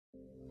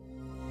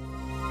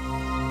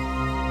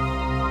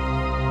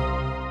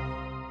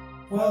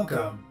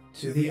Welcome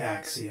to the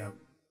Axiom.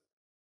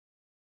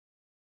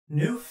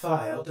 New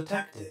file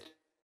detected.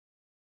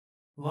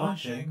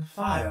 Launching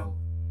file.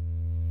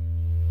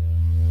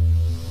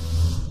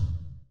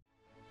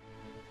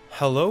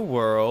 Hello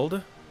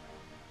world.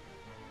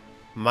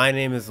 My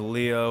name is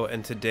Leo,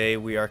 and today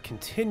we are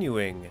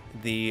continuing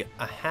the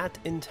A Hat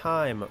in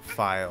Time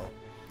file.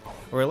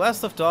 Where we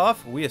last left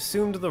off, we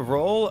assumed the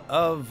role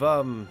of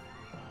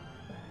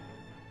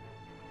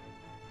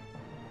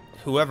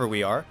whoever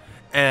we are,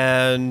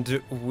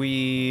 and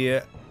we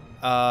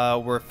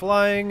were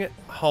flying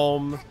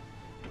home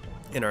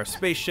in our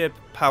spaceship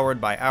powered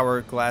by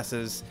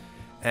hourglasses,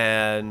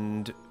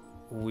 and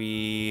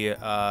we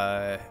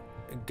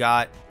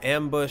got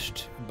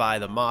ambushed by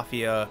the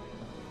mafia,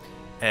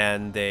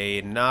 and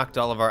they knocked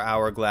all of our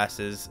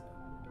hourglasses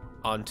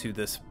onto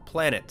this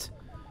planet,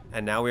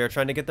 and now we are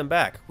trying to get them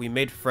back. We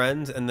made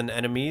friends and then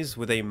enemies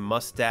with a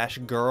mustache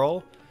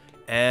girl,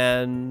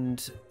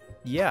 and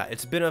yeah,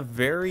 it's been a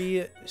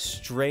very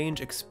strange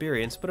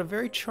experience, but a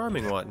very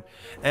charming one.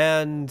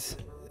 And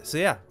so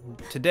yeah,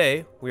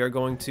 today we are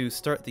going to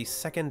start the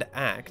second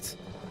act,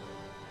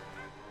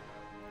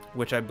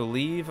 which I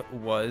believe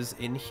was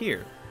in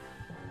here.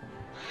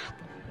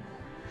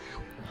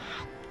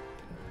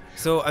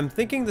 So I'm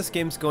thinking this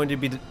game's going to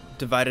be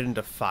divided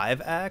into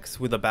 5 acts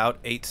with about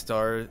 8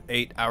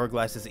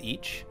 hourglasses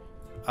each.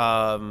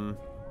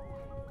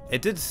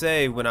 It did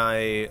say when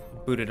I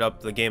booted up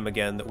the game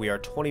again that we are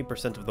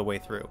 20% of the way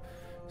through.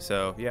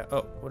 So yeah,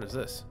 oh, what is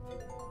this?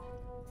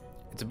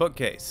 It's a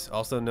bookcase,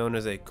 also known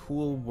as a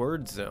cool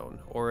word zone,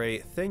 or a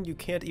thing you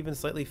can't even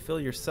slightly fill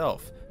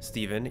yourself.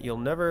 Steven, you'll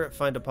never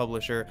find a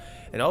publisher,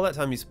 and all that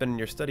time you spend in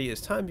your study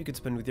is time you could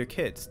spend with your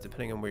kids,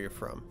 depending on where you're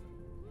from.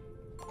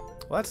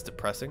 Well, that's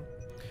depressing.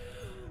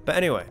 But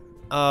anyway,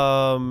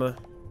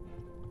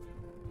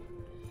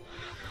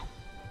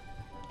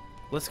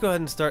 let's go ahead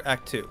and start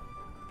Act 2.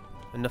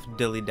 Enough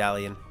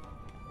dilly-dallying.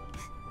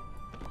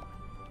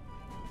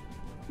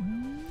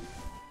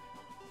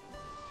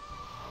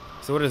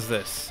 So what is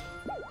this?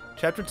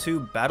 Chapter 2,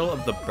 Battle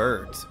of the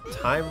Birds.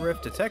 Time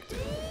Rift detected.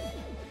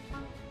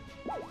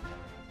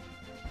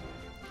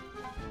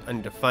 I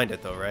need to find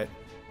it though, right?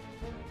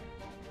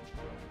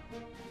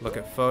 Look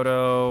at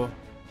photo.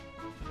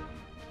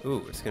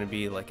 Ooh, it's gonna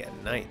be like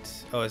at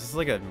night. Oh, is this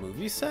like a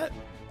movie set?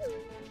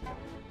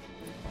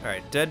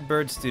 Alright, Dead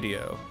Bird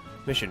Studio.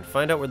 Mission,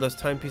 find out where those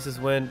timepieces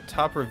went.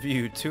 Top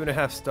review,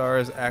 2.5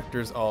 stars,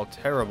 actors all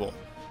terrible.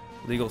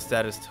 Legal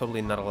status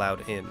totally not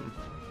allowed in.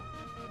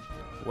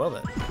 Well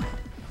then.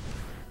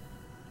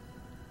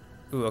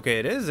 Ooh, okay,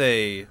 it is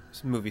a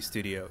movie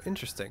studio.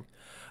 Interesting.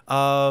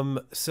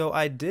 So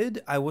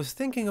I was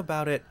thinking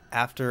about it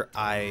after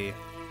I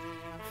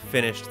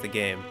finished the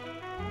game.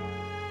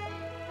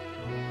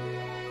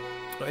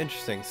 Oh,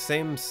 interesting.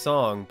 Same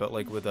song, but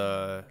like with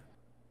a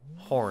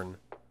horn.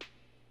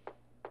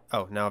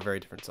 Oh, now a very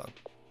different song.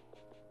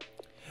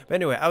 But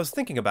anyway, I was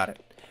thinking about it.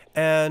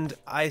 And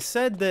I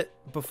said that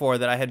before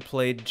that I had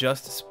played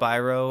just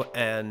Spyro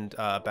and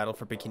Battle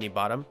for Bikini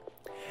Bottom.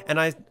 And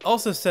I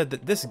also said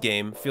that this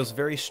game feels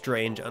very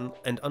strange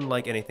and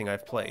unlike anything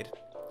I've played.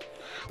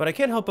 But I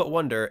can't help but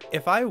wonder,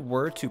 if I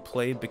were to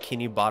play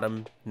Bikini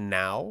Bottom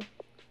now,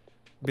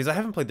 because I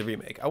haven't played the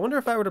remake, I wonder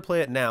if I were to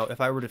play it now,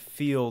 if I were to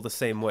feel the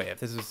same way,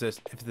 if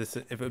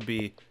it would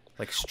be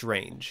like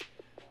strange.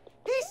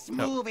 This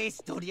movie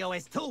studio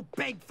is too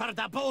big for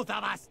the both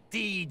of us,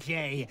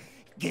 DJ.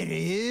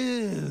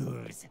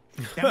 Grooves.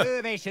 The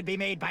movie should be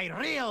made by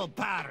real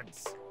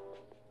birds.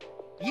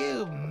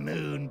 You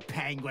moon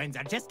penguins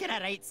are just gonna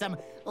write some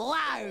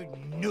loud,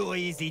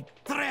 noisy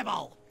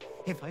dribble.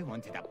 If I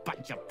wanted a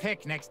bunch of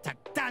picnics to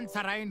dance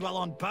around while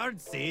on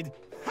birdseed,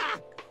 ha!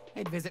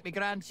 I'd visit my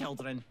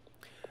grandchildren.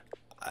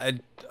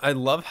 I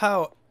love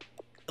how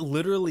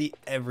literally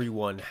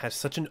everyone has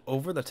such an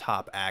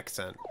over-the-top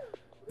accent.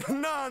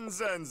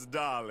 Nonsense,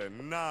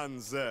 darling,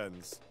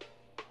 nonsense.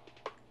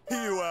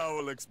 You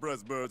Owl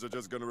Express birds are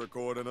just gonna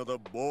record another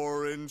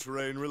boring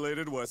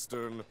train-related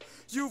western.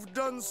 You've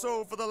done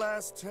so for the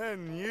last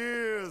 10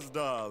 years,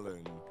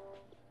 darling.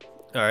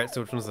 Alright,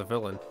 so which one's the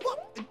villain?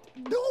 What?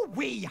 No,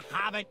 we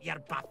haven't, you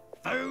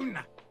buffoon!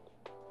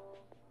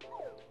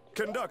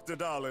 Conductor,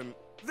 darling,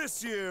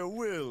 this year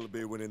we'll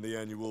be winning the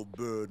annual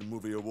Bird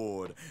Movie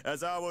Award,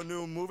 as our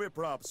new movie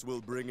props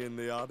will bring in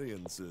the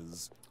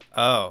audiences.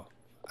 Oh,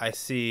 I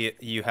see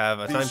you have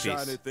a These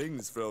timepiece. shiny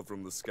things fell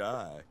from the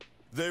sky.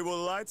 They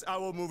will light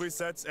our movie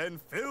sets and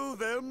fill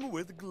them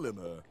with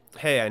glimmer.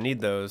 Hey, I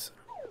need those.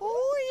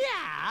 Oh,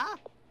 yeah?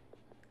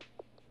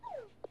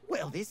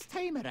 Well, this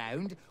time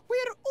around,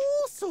 we're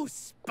also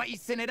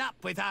spicing it up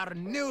with our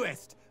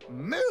newest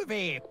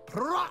movie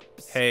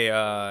props. Hey,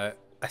 I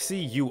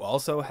see you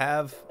also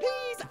have...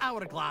 These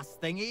hourglass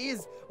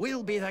thingies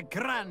will be the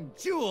grand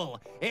jewel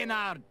in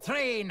our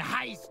train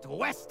heist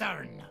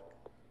western.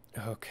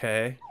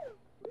 Okay.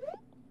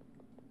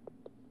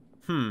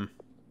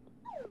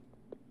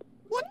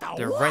 What the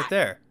They're what? right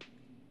there.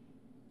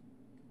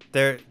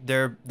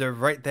 They're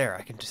right there.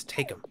 I can just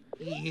take them.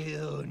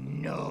 You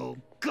no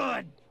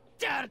good,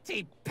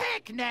 dirty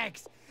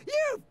picnics!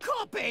 You've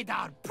copied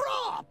our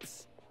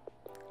props!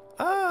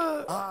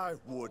 I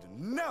would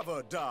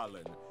never,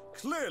 darling.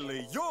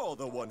 Clearly, you're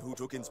the one who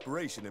took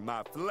inspiration in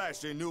my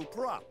flashy new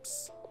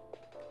props.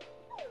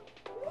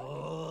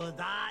 Oh,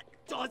 that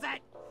does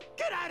it!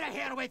 Get out of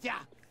here with ya!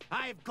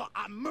 I've got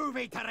a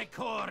movie to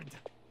record!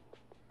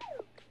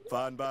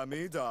 Fine by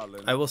me,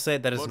 darling. I will say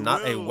that is But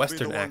not a we'll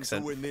Western be the ones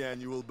accent. who win the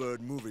annual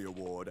Bird Movie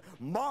Award.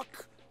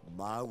 Mark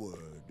my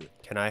word.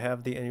 Can I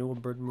have the annual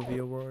Bird Movie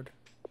Award?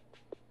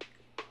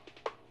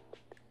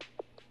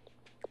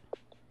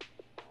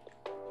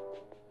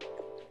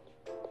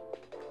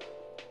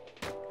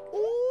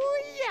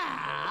 Oh,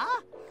 yeah?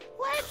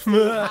 Let's see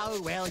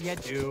how well you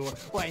do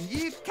when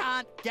you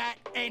can't get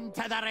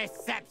into the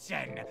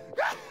reception.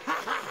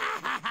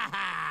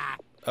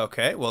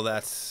 Okay, well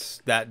that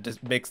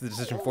just makes the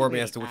decision for me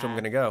as to which I'm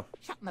gonna go.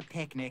 Shutting the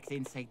picnics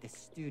inside the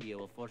studio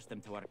will force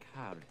them to work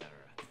harder.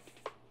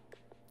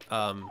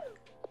 All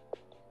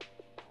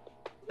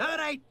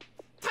right,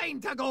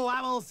 time to go,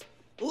 owls.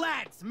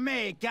 Let's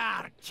make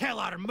our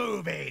killer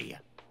movie.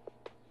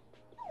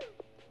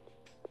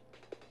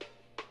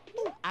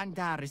 And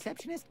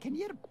receptionist, can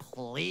you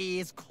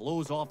please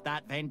close off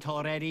that vent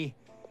already?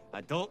 I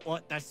don't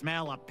want the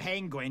smell of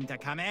penguin to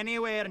come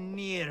anywhere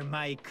near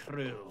my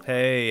crew.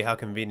 Hey, how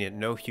convenient.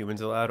 No humans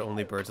allowed,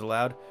 only birds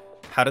allowed.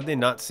 How did they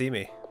not see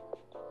me?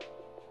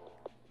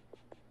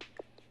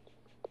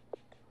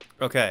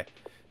 Okay,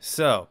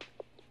 so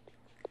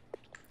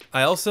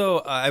I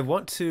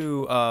want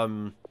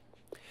to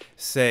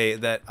say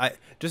that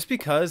just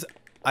because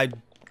I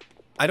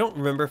don't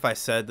remember if I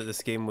said that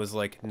this game was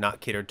like not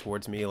catered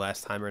towards me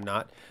last time or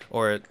not,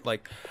 or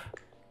like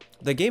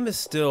the game is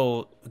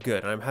still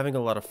good and I'm having a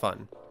lot of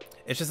fun.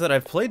 It's just that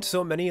I've played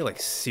so many like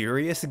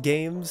serious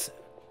games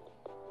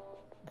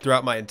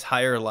throughout my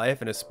entire life,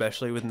 and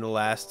especially within the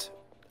last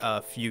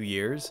few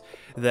years,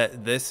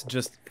 that this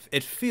just,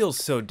 it feels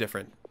so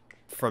different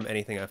from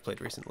anything I've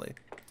played recently.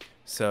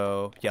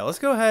 So yeah, let's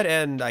go ahead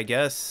and I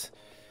guess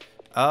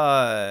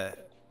let's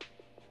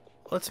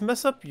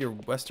mess up your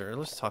Western.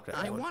 Let's talk to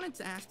anyone. I wanted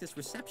to ask this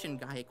reception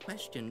guy a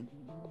question,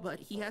 but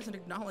he hasn't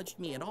acknowledged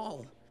me at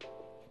all.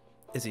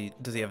 Does he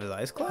have his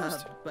eyes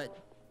closed? But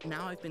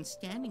now I've been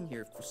standing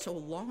here for so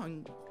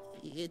long,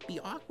 it'd be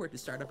awkward to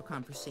start up a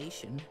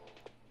conversation.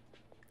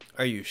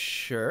 Are you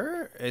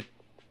sure?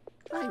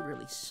 I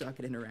really suck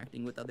at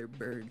interacting with other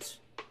birds.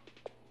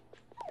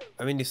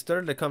 I mean, you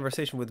started a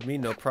conversation with me,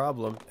 no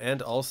problem.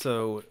 And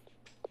also,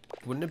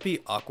 wouldn't it be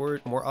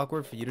more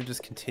awkward for you to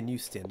just continue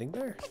standing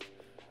there?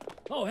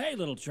 Oh, hey,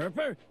 little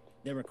chirper.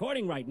 They're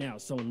recording right now,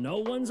 so no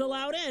one's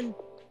allowed in.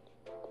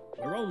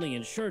 We're only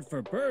insured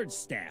for bird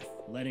staff.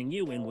 Letting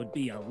you in would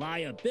be a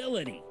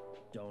liability.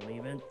 Don't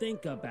even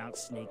think about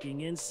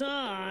sneaking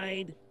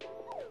inside.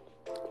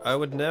 I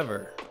would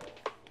never.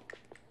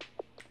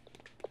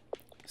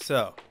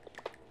 So,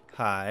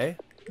 hi.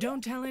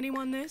 Don't tell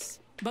anyone this,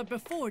 but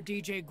before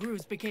DJ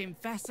Grooves became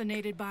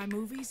fascinated by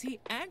movies, he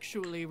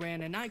actually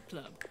ran a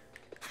nightclub.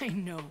 I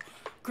know.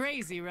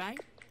 Crazy, right?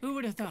 Who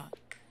would have thought?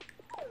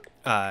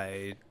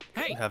 I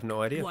Hey, have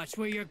no idea. Watch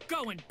where you're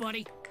going,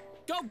 buddy.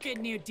 Don't get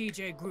near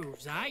DJ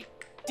Grooves, alright?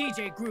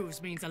 DJ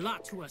Grooves means a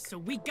lot to us, so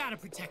we gotta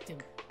protect him.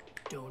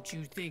 Don't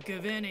you think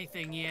of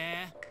anything,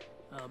 yeah?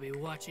 I'll be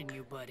watching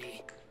you,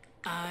 buddy.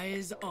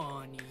 Eyes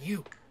on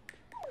you.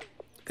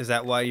 Is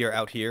that why you're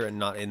out here and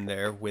not in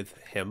there with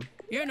him?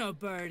 You're no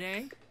bird,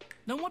 eh?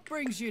 Then what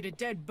brings you to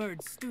Dead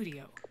Bird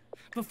Studio?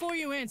 Before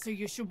you answer,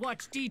 you should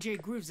watch DJ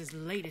Grooves'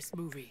 latest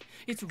movie.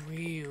 It's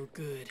real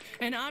good,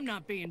 and I'm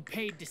not being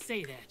paid to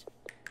say that.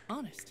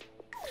 Honest.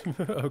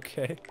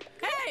 Okay.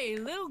 Hey,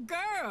 little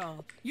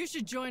girl! You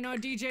should join our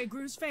DJ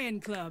Grooves fan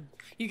club.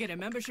 You get a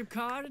membership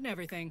card and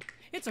everything.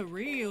 It's a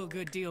real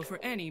good deal for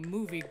any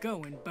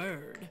movie-going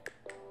bird.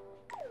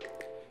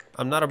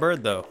 I'm not a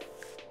bird, though.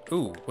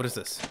 Ooh, what is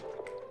this?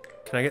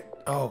 Can I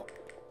get... Oh,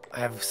 I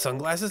have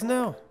sunglasses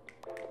now?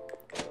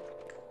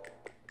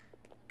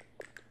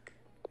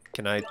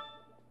 Can I...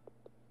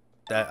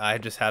 I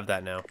just have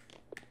that now.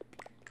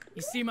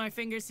 You see my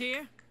fingers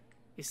here?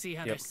 You see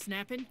how they're Yep.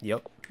 snapping?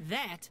 Yep.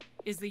 That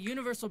is the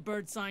universal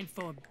bird sign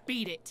for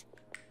beat it.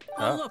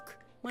 Huh? Oh, look,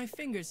 my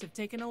fingers have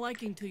taken a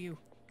liking to you.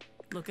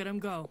 Look at them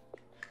go.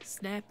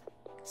 Snap,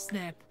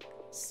 snap,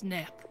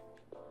 snap.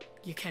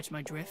 You catch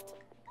my drift?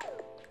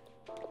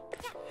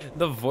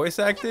 The voice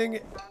acting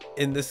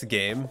in this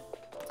game...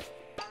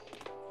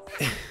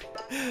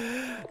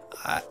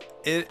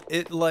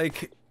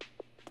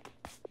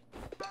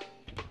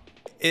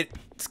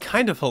 It's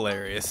kind of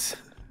hilarious.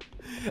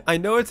 I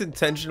know it's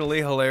intentionally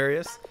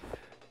hilarious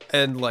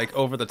and like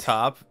over the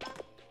top,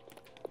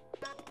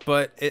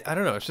 but I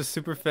don't know, it's just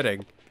super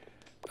fitting.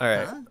 All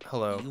right, Huh?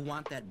 hello. You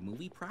want that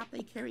movie prop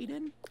they carried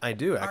in? I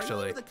do Are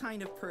actually. you the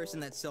kind of person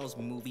that sells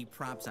movie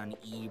props on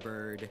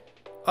eBird?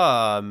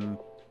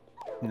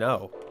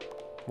 No.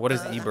 What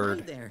is Hi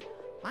eBird? there.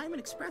 I'm an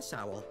express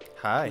owl.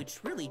 Hi. Which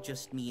really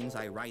just means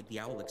I ride the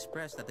Owl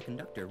Express that the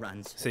conductor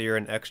runs. So you're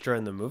an extra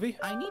in the movie?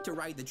 I need to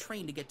ride the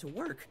train to get to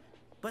work,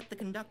 but the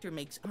conductor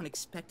makes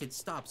unexpected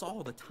stops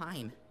all the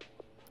time.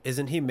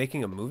 Isn't he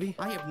making a movie?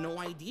 I have no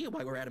idea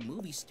why we're at a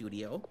movie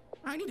studio.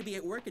 I need to be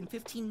at work in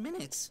 15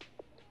 minutes.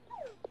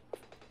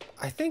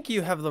 I think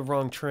you have the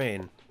wrong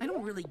train. I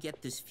don't really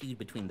get this feud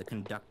between the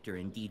conductor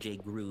and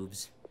DJ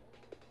Grooves.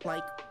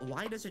 Like,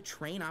 why does a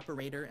train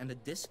operator and a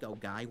disco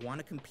guy want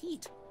to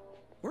compete?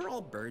 We're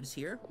all birds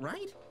here,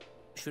 right?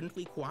 Shouldn't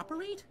we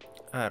cooperate?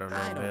 I don't know,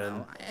 I don't man.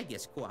 know. I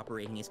guess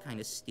cooperating is kind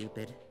of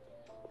stupid.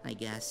 I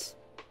guess.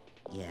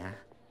 Yeah.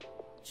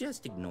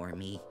 Just ignore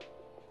me.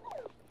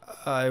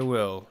 I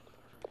will.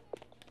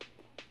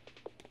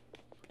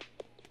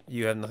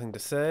 You have nothing to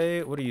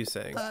say? What are you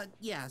saying?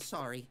 Yeah,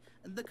 sorry.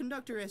 The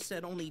conductor has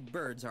said only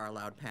birds are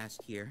allowed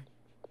past here.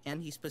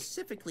 And he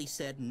specifically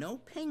said no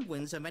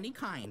penguins of any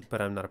kind.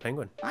 But I'm not a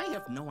penguin. I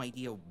have no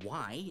idea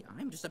why.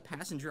 I'm just a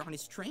passenger on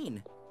his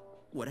train.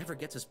 Whatever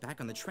gets us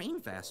back on the train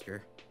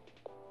faster.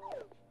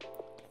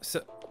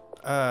 So,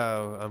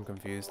 oh, I'm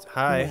confused.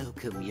 Hi.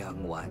 Welcome,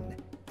 young one.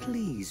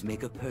 Please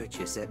make a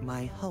purchase at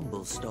my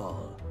humble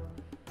stall.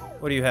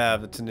 What do you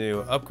have that's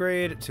new?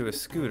 Upgrade to a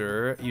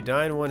scooter. You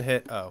die in one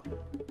hit. Oh.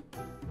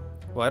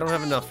 Well, I don't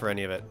have enough for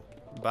any of it.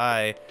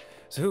 Bye.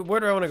 So where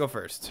do I want to go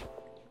first?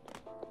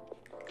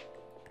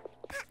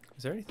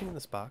 Is there anything in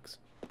this box?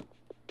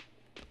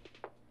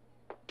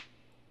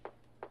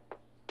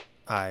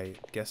 I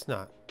guess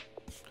not.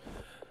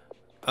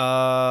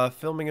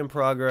 Filming in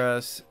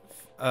progress.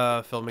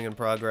 Filming in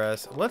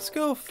progress. Let's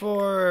go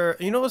for...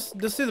 You know, let's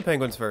do the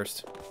penguins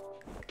first.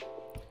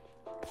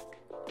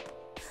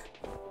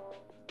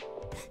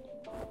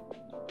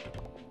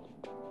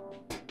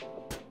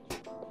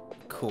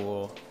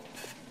 Cool.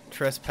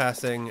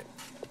 Trespassing.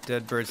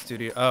 Dead Bird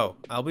Studio. Oh,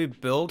 I'll be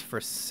billed for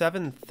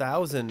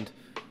 7,000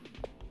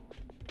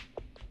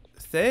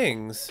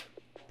 things.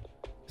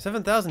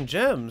 7,000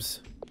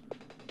 gems.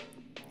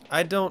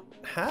 I don't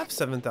have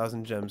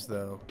 7,000 gems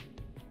though.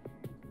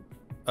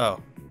 Oh.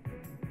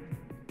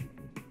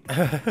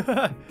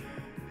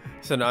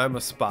 So now I'm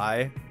a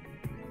spy.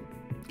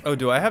 Oh,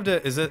 do I have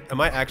to,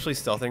 am I actually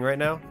stealthing right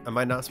now? Am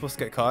I not supposed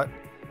to get caught?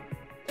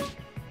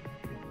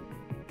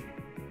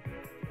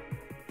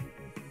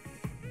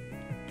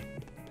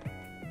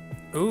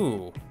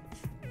 Ooh.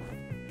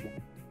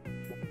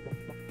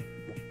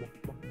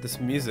 This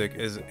music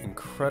is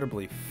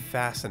incredibly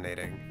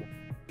fascinating.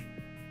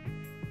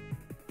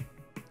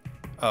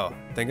 Oh,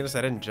 thank goodness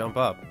I didn't jump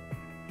up.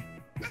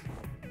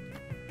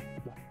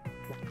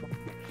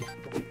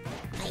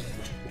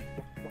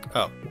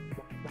 Oh.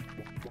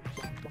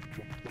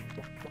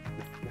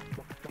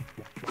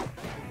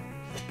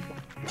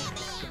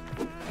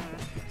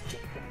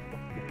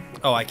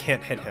 Oh, I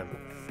can't hit him.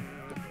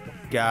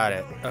 Got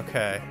it.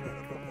 Okay.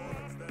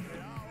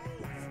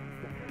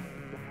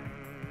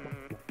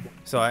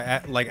 So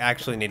I like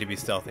actually need to be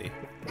stealthy.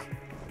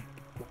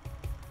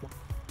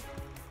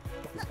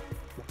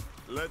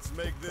 Let's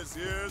make this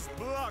year's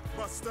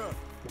blockbuster.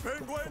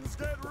 Penguins,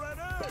 get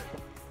ready.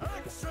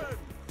 Action.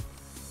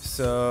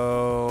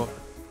 So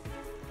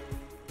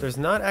there's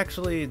not a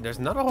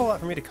whole lot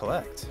for me to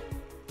collect.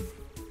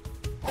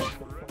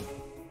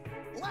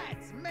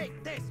 Let's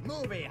make this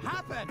movie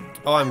happen.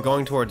 Oh, I'm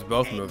going towards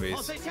both In movies.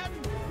 position.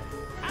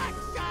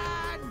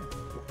 Action.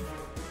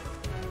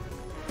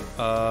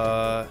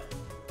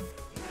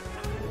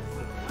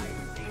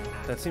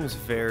 That seems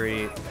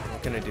very...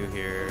 What can I do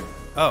here?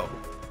 Oh.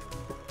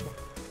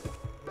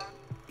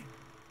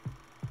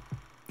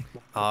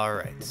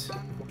 Alright.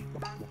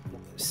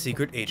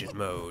 Secret agent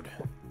mode.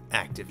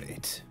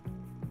 Activate.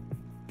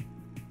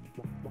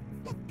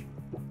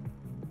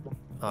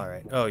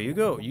 Alright. Oh, you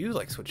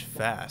like switch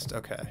fast.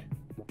 Okay.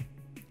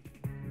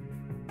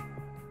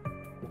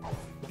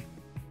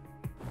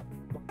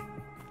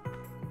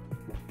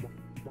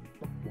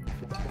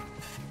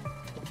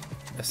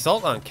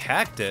 Assault on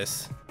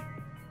cactus?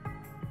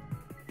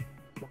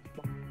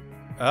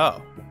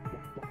 Oh.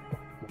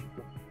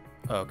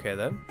 Okay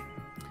then.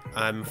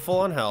 I'm full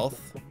on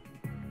health.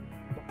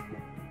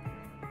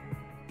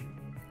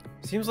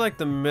 Seems like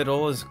the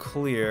middle is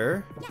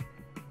clear.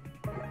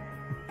 So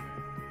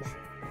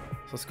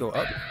let's go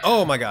up.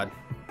 Oh my god.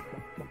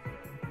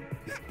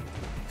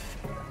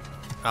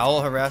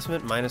 Owl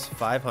harassment minus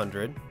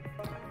 500.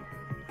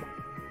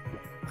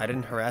 I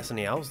didn't harass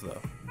any owls though.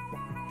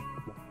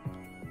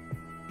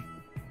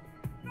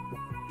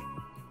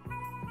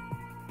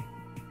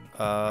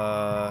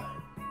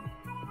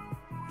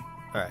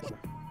 Alright.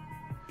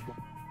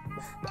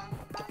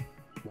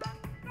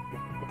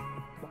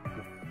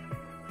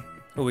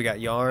 Oh, we got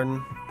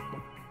yarn.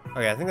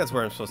 Okay, I think that's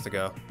where I'm supposed to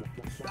go.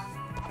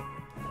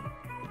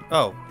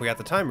 Oh, we got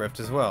the time rift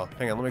as well.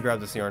 Hang on, let me grab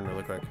this yarn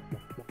really quick.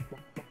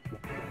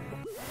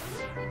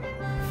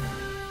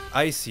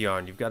 Ice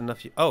yarn, you've got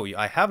enough... Oh,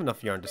 I have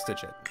enough yarn to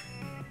stitch it.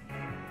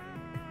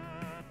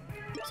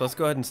 So let's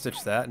go ahead and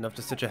stitch that. Enough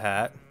to stitch a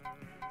hat.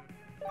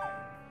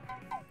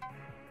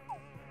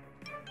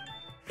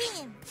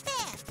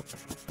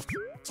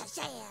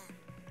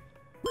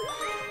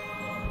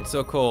 It's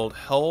so cold.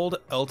 Hold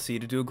LT to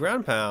do a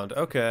ground pound.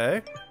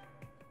 Okay.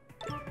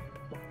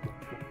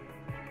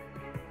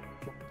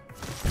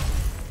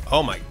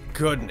 Oh my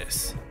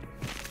goodness.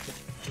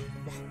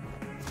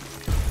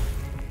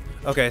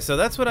 Okay, so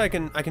that's what I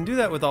can do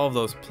that with all of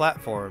those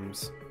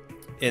platforms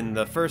in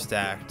the first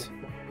act.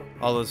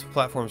 All those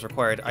platforms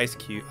required ice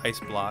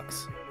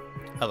blocks.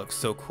 I look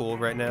so cool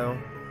right now.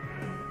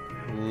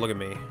 Look at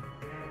me.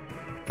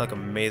 I look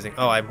amazing.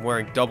 Oh, I'm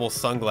wearing double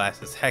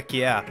sunglasses. Heck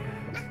yeah.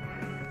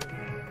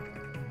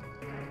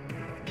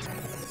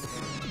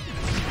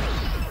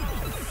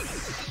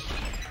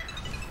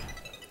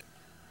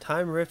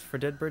 Time Rift for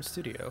Dead Bird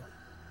Studio.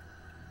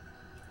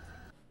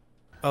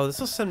 Oh, this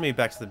will send me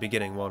back to the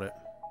beginning, won't it?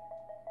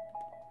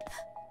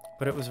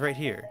 But it was right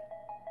here.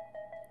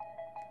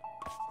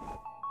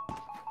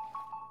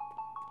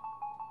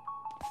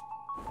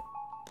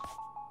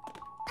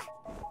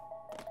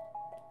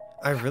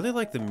 I really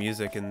like the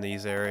music in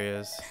these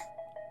areas.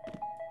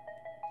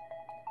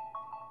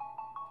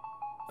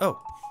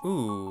 Oh,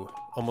 ooh,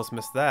 almost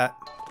missed that.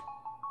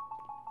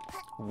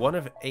 1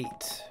 of 8.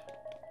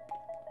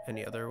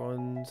 Any other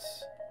ones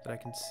that I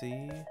can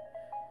see?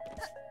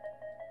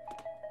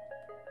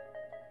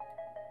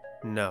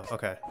 No,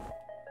 okay.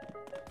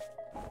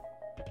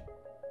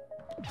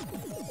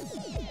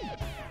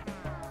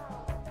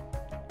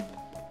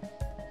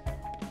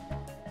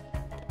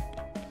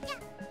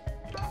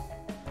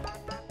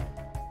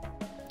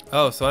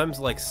 Oh, so I'm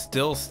like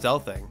still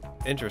stealthing.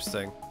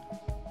 Interesting.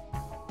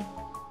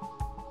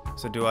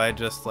 So do I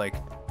just like...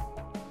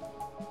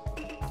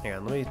 Hang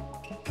on, let me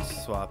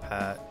swap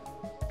hat.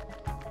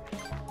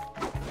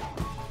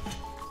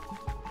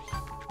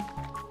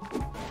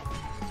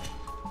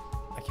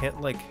 I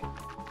can't like...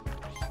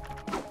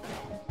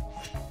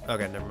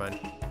 Okay, never mind.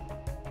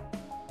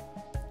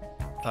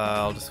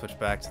 I'll just switch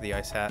back to the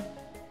ice hat.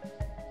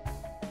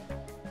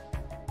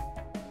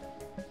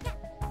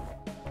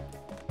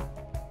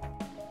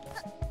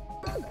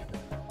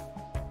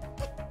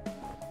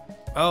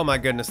 Oh my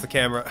goodness, the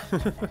camera.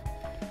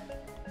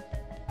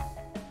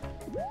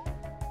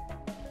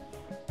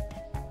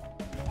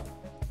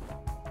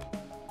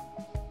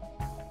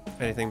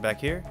 Anything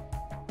back here?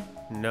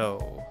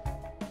 No.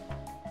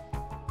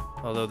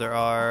 Although there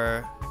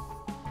are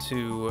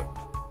 2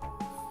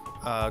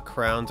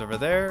 crowns over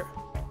there.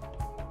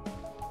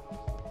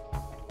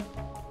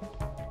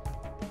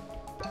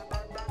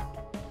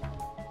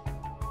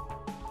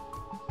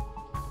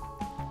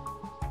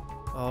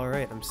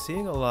 Alright, I'm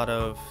seeing a lot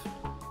of...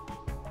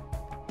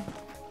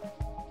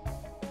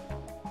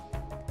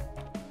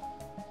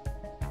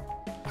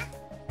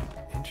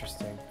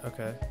 Interesting,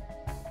 okay.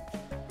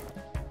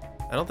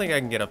 I don't think I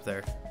can get up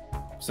there.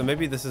 So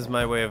maybe this is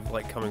my way of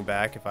like coming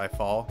back if I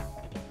fall.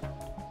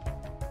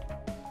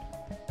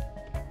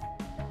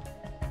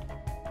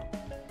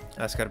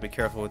 I just gotta be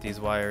careful with these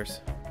wires.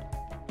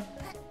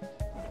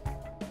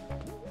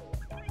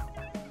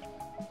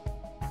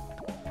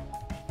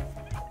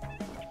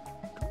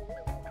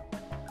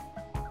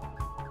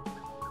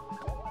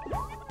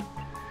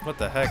 What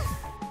the heck?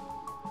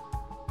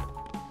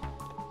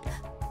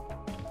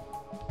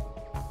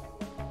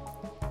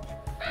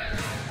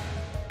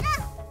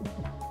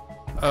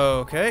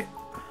 Okay.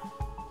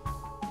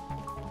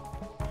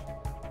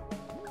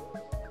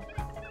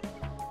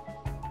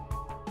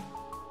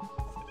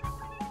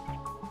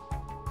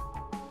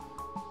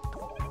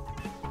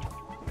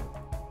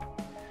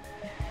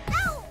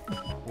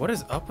 What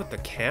is up with the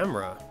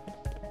camera?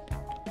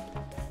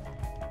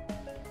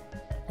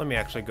 Let me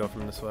actually go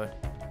from this way.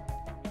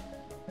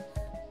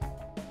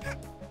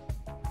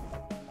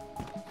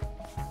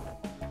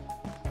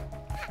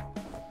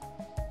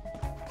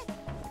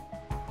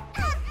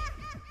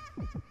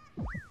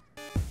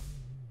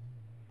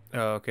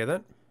 Okay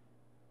then.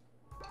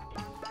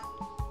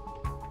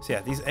 So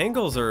yeah, these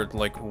angles are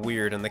like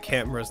weird and the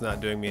camera's not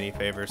doing me any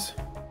favors.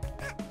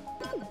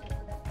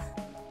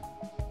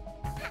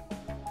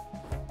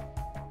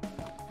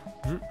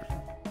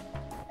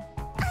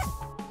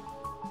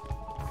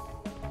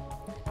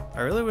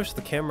 I really wish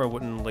the camera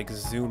wouldn't like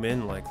zoom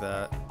in like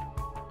that.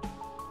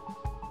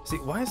 See,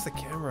 why is the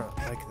camera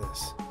like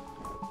this?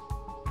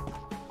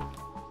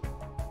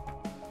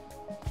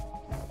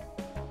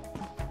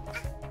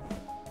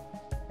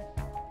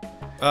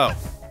 Oh.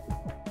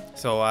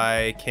 So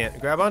I can't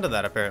grab onto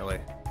that apparently.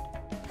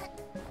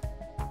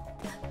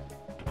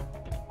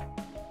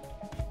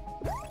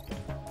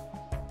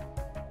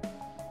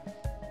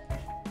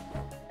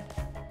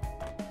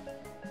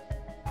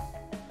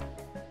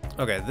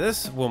 Okay,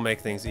 this will make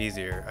things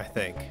easier, I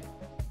think.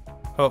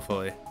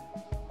 Hopefully.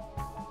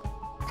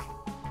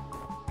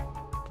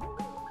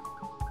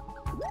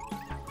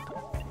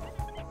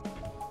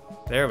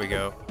 There we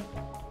go.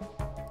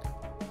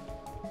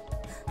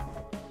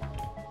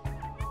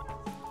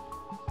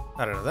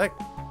 I don't know, that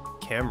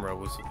camera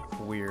was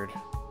weird.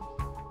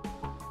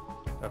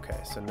 Okay,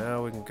 so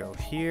now we can go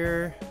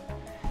here.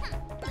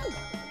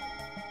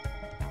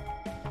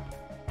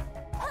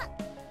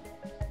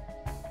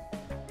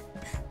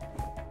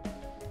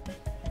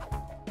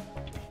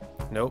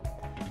 Nope.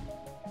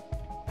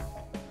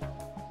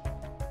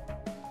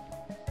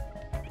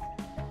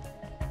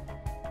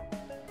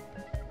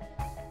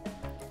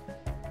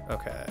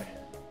 Okay.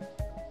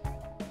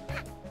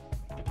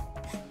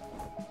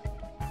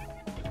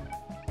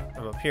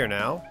 I'm up here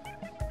now.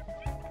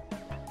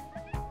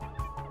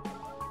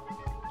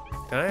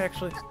 Can I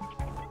actually?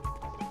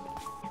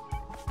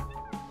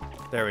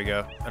 There we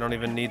go. I don't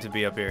even need to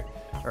be up here.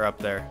 Or up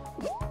there.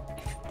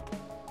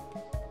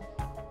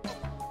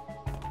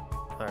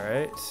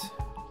 Alright.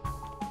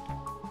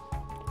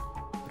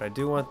 But I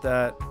do want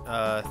that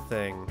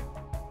thing.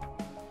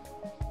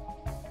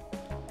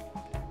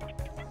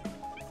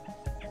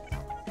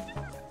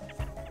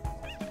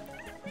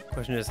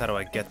 Question is, how do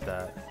I get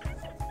that?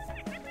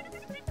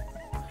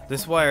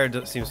 This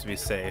wire seems to be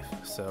safe,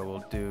 so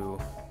we'll do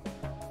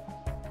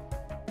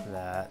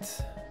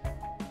that.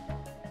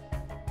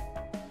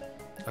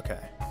 Okay.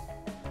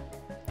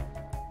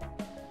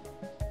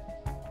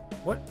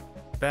 What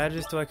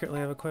badges do I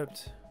currently have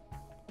equipped?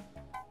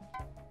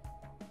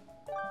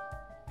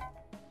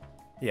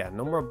 Yeah,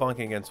 no more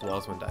bonking against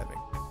walls when diving.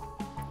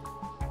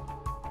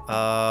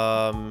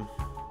 How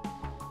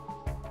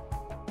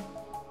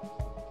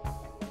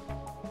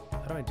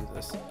do I do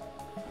this?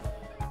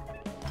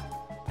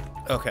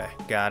 Okay,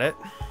 got it.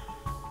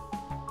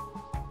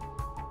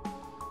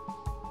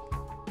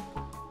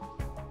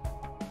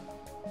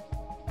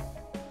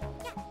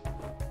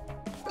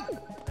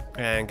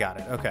 And got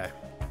it, okay.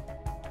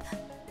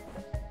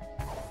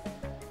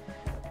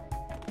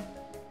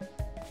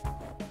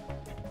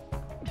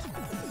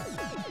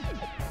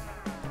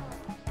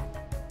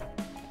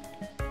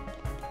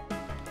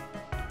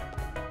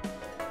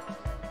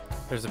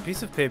 There's a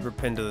piece of paper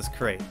pinned to this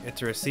crate.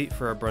 It's a receipt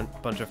for a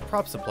bunch of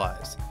prop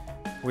supplies.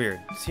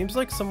 Weird. Seems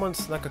like someone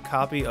snuck a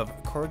copy of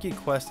Corgi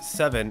Quest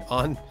 7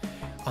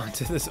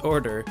 onto this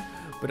order,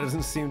 but it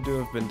doesn't seem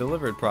to have been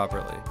delivered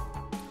properly.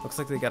 Looks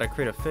like they got a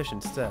crate of fish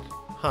instead.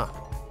 Huh.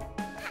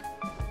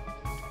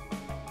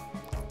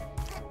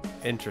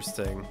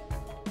 Interesting.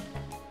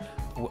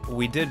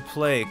 We did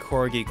play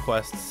Corgi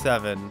Quest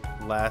 7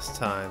 last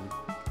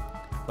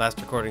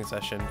recording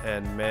session,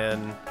 and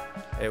man,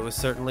 it was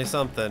certainly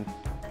something.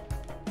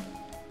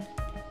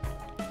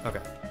 Okay,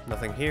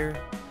 nothing here.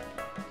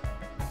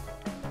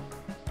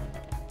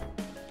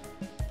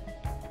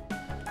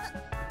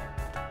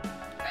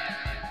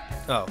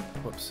 Oh,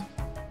 whoops.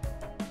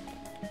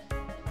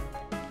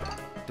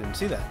 Didn't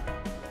see that.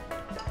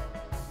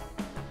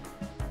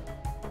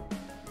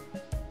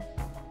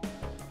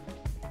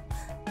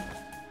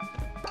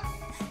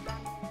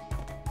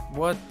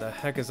 What the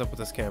heck is up with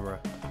this camera?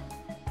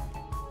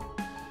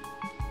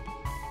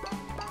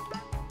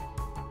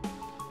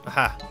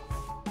 Aha!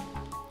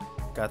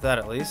 Got that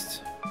at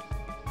least.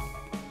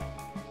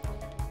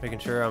 Making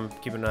sure I'm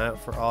keeping an eye out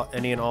for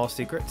any and all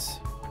secrets.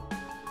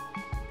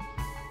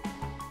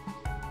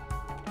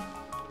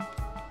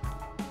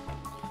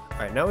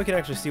 Alright, now we can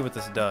actually see what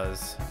this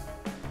does.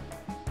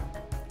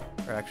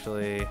 Or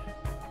actually,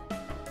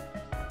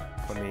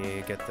 let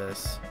me get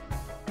this.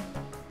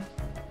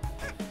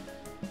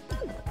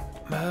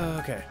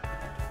 Okay.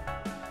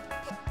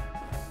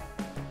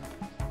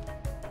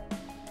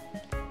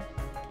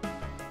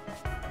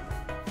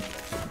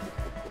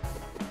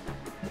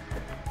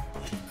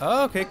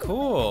 Okay,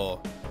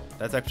 cool.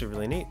 That's actually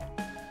really neat.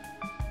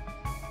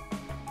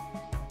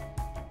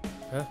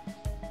 Huh?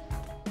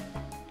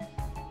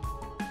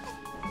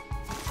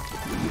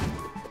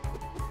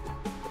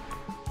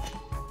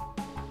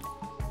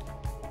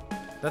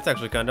 That's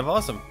actually kind of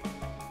awesome.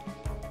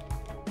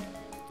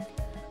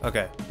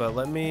 Okay, but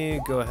let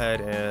me go ahead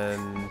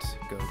and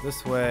go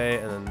this way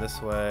and then this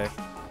way.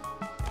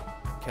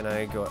 Can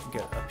I get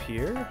up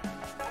here?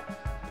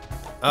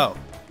 Oh.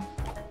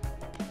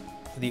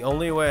 The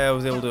only way I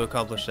was able to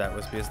accomplish that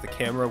was because the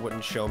camera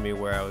wouldn't show me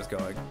where I was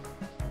going.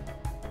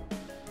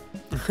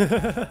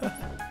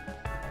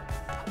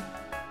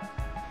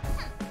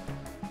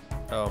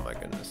 Oh my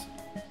goodness.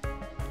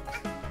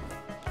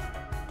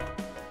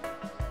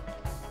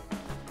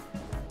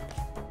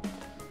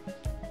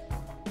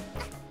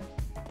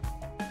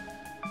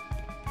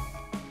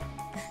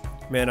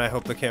 Man, I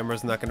hope the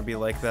camera's not going to be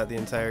like that the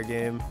entire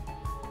game.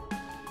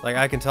 Like,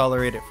 I can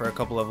tolerate it for a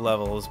couple of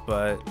levels,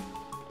 but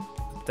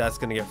that's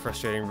going to get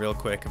frustrating real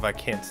quick if I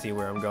can't see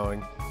where I'm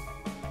going.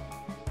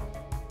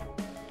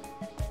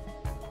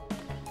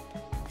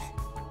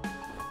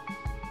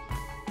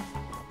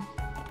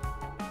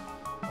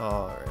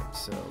 Alright,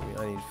 so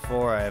I need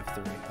 4, I have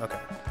 3. Okay.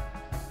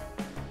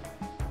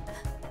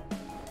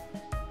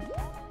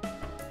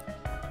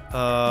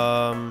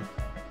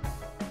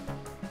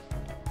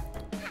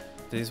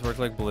 Do these work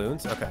like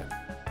balloons? Okay.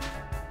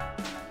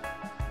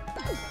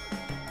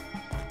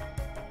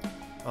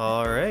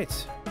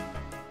 Alright.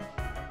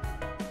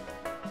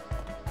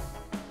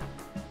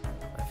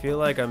 I feel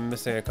like I'm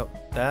missing a couple.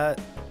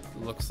 That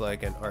looks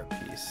like an art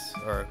piece,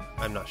 or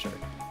I'm not sure.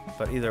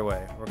 But either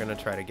way, we're gonna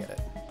try to get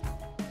it.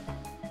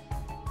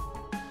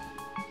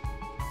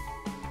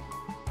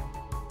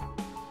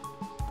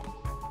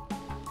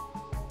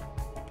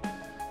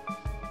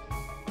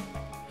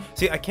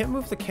 See, I can't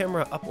move the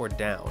camera up or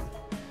down.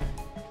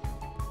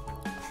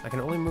 I can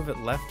only move it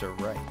left or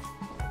right.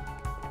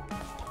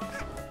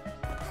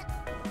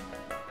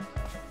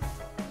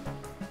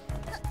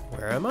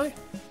 Where am I?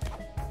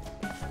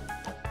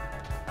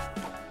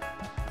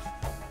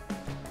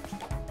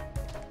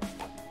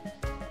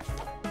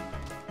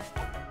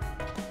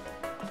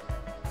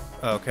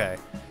 Okay.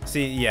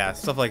 See, yeah,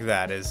 stuff like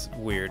that is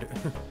weird.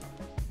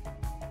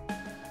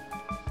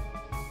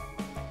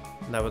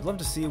 And I would love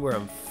to see where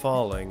I'm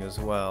falling as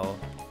well.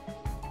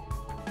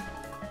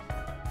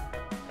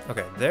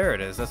 Okay, there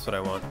it is. That's what I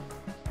want.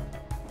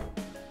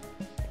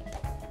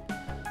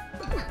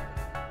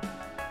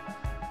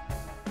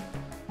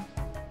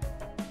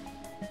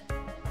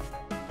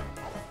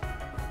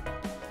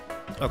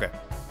 Okay.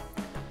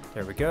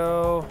 There we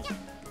go.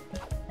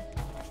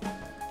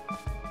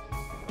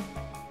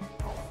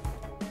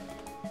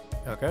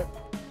 Okay.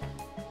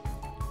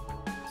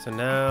 So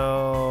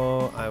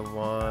now I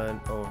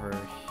want over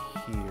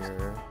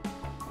here.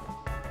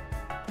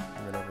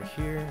 And then over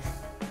here.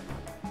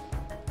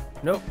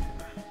 Nope.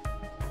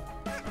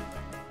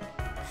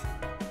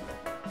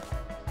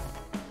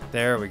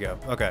 There we go.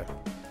 Okay.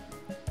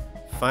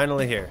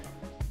 Finally here.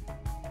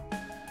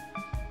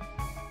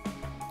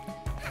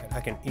 I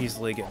can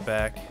easily get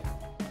back.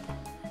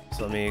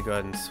 So let me go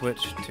ahead and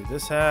switch to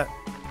this hat.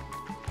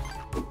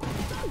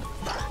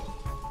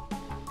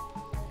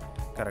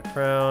 Got a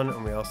crown,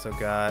 and we also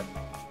got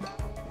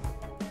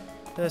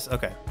this.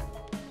 Okay.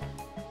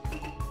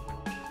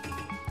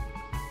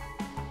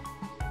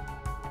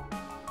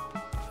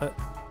 Hut,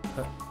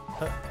 hut,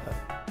 hut, hut.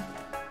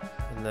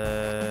 And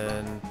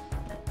then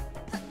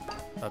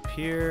up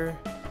here.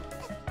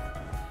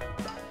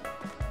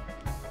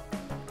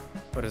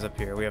 What is up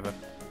here? We have a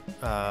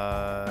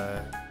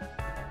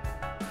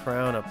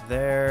crown up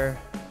there.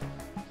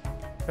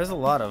 There's a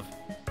lot of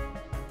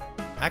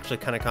actually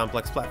kind of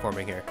complex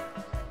platforming here.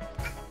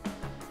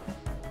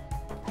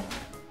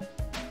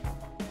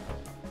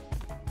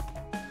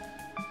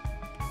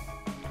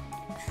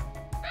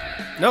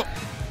 Nope.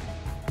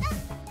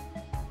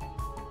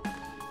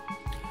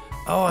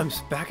 Oh, I'm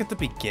back at the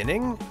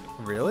beginning?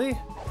 Really?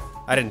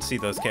 I didn't see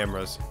those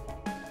cameras.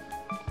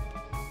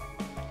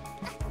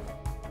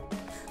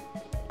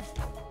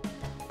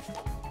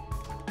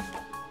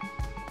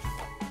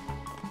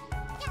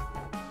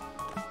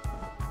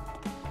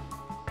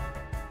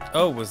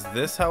 Oh, was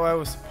this how I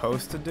was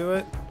supposed to do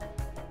it?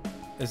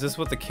 Is this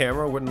what the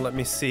camera wouldn't let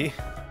me see?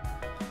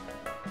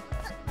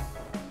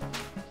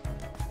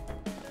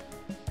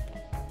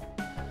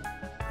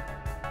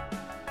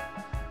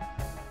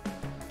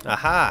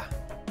 Aha!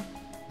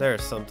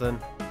 There's something.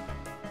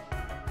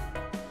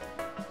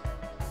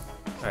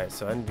 Alright,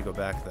 so I need to go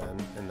back then,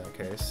 in that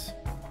case.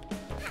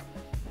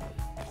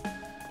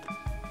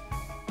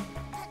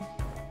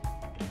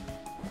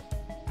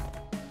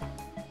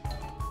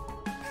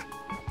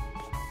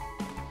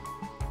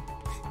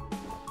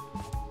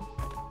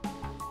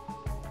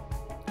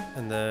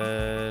 And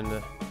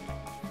then...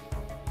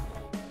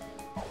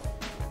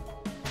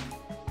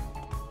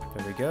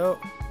 there we go.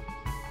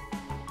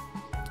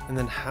 And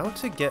then how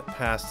to get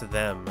past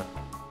them?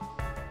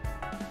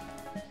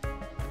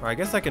 Or I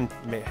guess I can...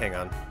 hang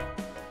on.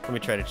 Let me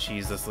try to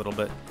cheese this a little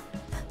bit.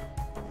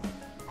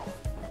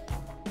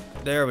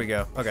 There we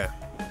go. Okay.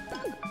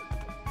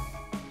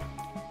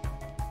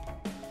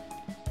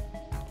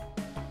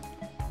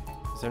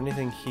 Is there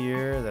anything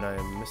here that I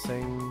am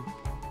missing?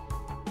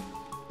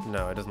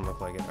 No, it doesn't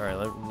look like it. Alright,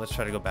 let's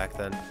try to go back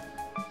then.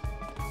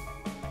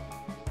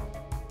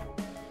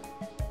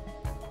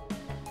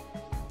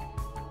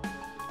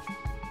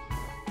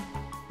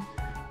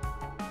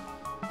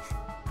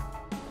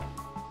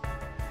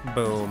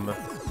 Boom.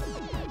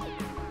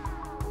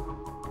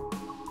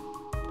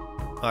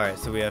 Alright,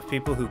 so we have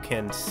people who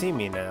can see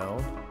me now.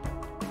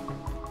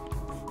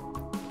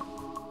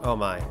 Oh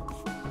my.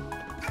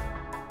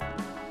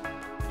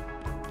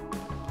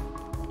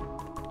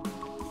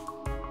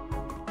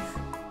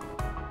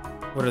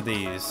 What are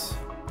these?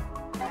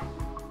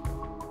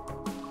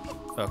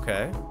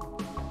 Okay.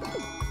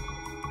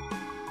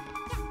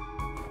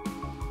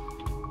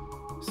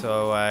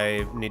 So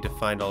I need to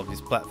find all of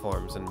these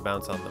platforms and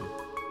bounce on them.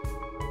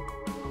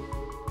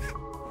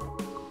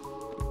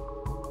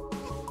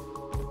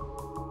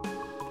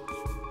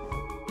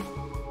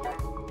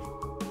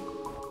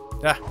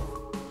 Ah!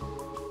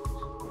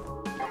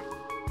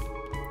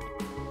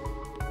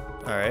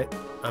 Alright,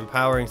 I'm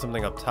powering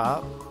something up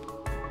top.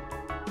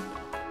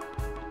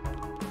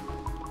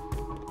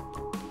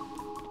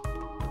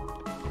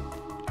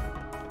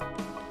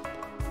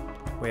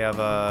 We have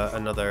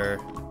another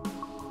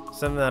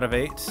 7 out of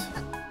 8.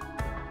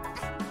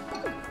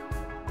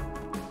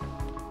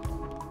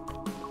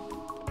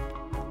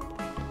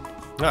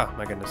 Ah,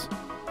 my goodness.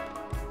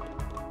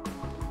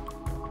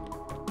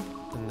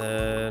 And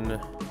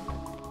then...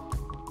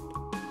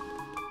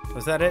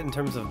 was that it in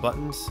terms of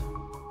buttons?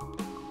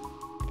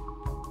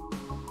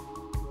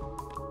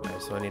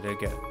 Alright, so I need to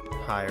get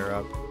higher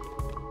up.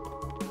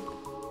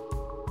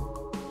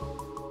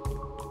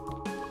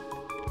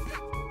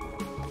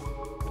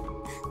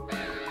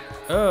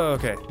 Oh,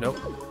 okay. Nope.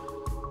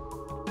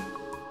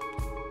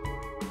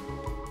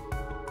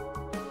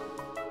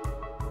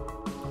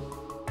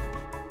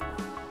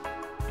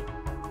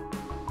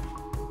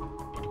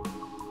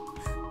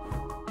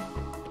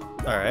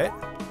 Alright.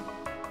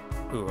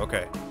 Ooh,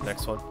 okay.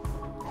 Next one.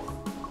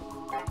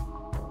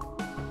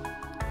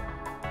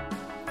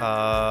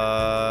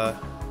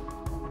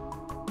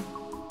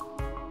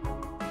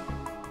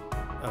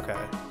 Okay.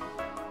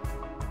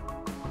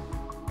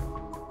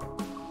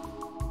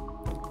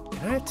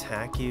 Can I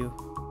attack you?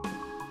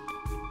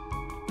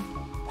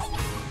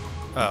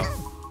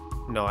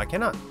 Oh. No, I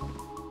cannot.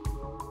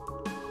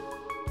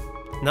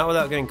 Not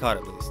without getting caught,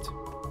 at least.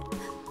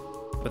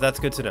 But that's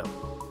good to know.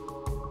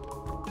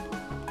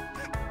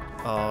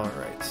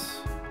 Alright.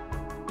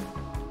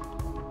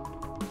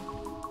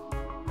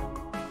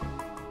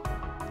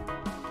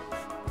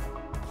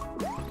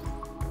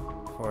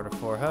 Four to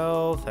 4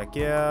 health, heck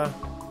yeah.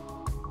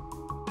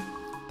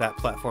 That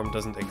platform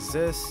doesn't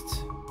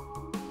exist.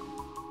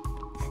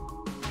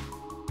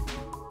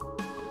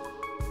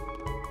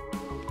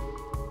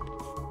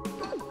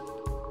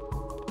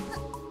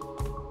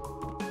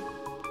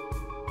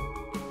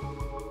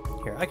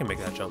 Here, I can make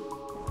that jump.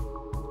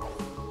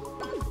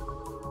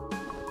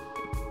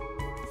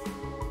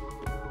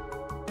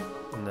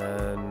 And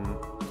then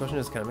the question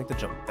is, can I make the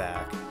jump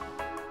back?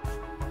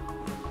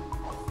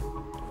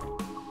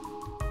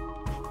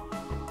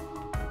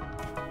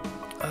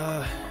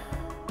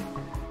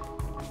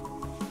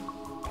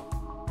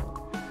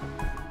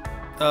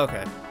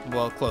 Okay,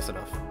 well, close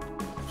enough.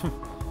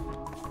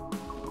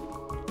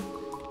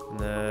 And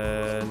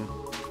then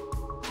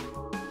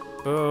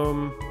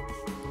boom.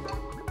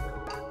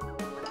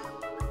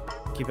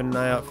 Keep an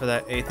eye out for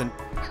that 8th and...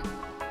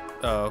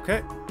 Oh,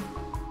 okay.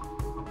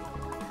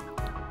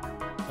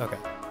 Okay.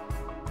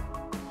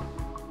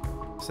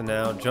 So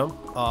now jump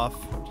off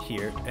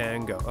here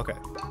and go. Okay.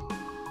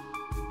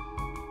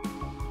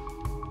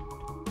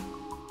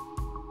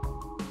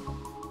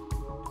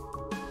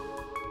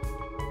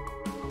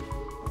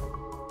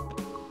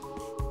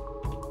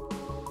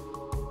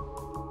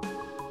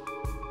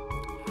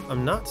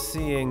 I'm not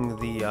seeing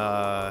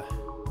the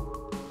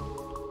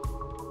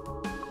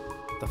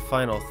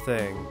final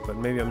thing, but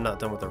maybe I'm not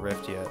done with the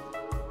rift yet.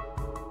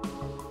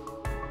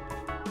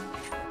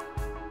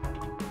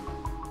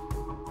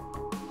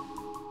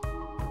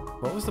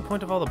 What was the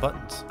point of all the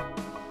buttons?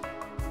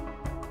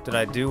 Did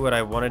I do what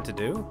I wanted to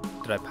do?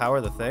 Did I power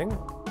the thing?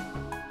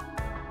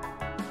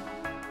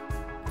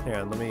 Hang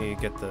on, let me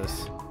get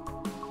this.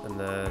 And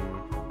then...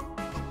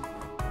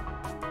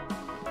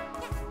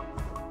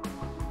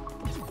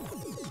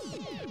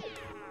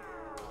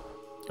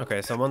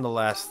 Okay, so I'm on the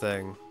last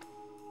thing.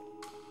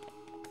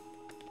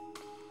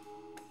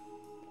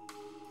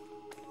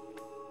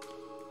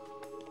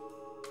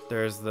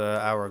 There's the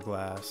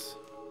hourglass.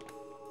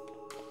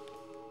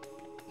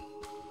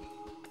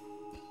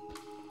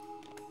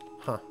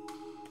 Huh.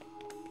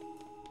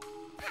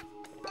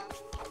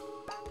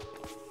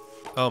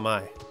 Oh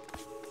my.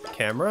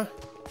 Camera?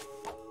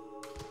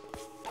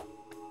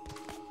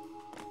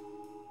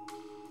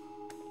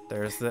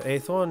 There's the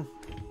 8th one.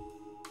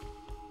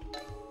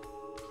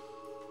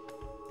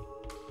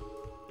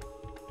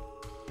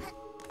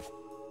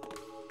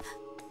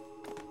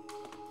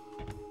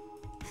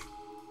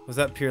 Was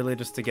that purely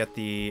just to get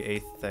the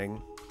 8th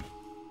thing?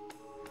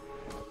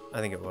 I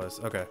think it was.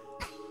 Okay.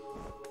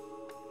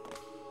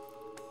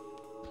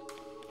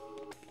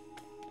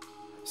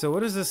 So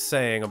what is this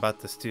saying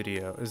about the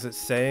studio? Is it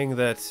saying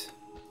that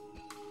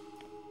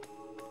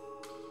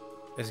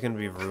it's going to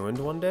be ruined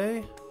one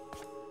day?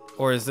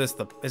 Or is this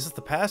the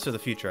past or the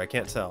future? I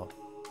can't tell.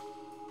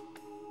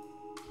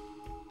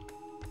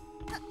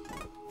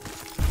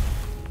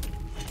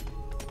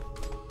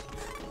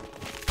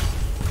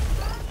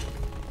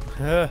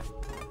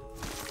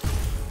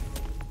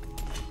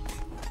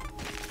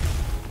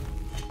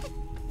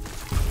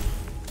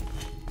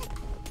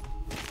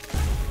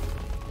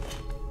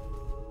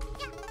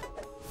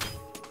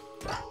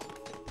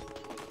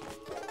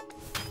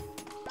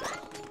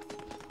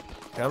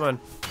 Come on.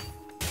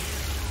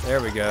 There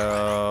we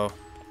go.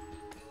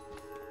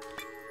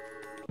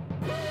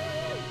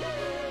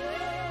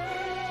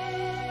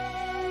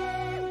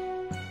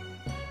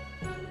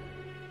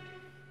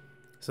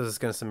 So this is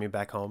gonna send me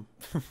back home.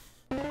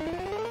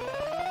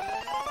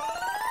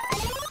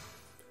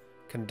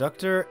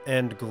 Conductor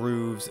and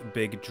Groove's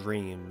Big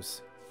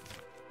Dreams.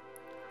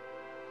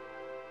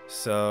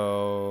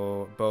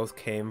 So both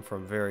came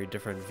from very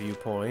different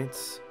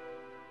viewpoints.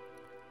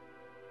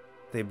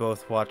 They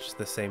both watched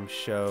the same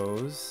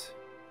shows.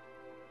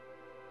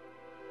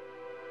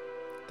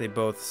 They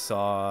both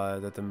saw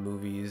that the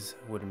movies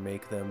would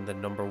make them the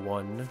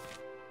 #1.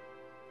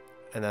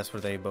 And that's where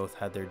they both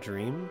had their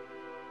dream.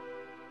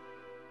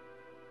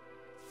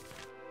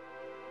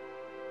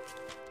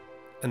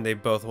 And they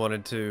both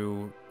wanted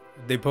to...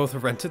 They both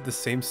rented the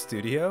same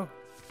studio?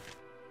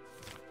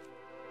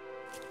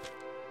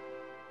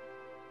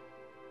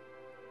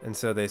 And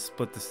so they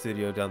split the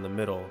studio down the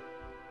middle.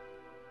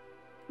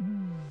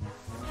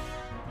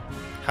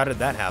 How did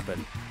that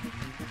happen?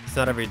 It's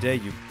not every day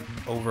you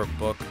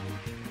overbook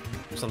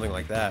something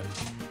like that.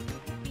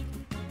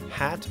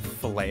 Hat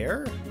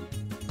flare?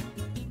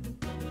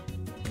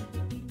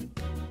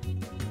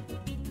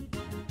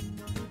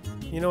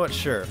 You know what?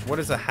 Sure. What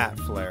is a hat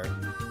flare?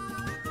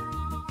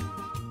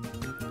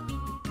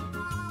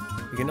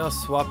 You can now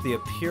swap the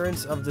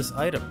appearance of this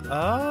item.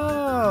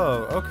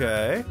 Oh,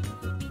 okay.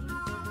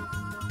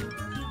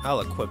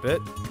 I'll equip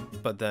it,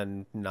 but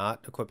then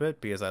not equip it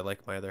because I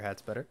like my other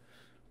hats better.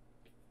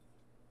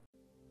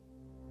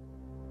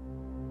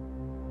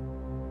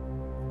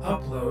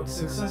 Upload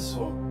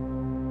successful.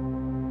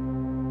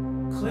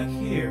 Click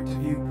here to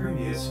view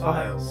previous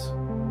files.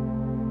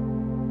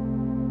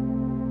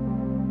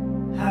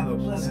 Have a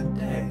pleasant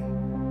day.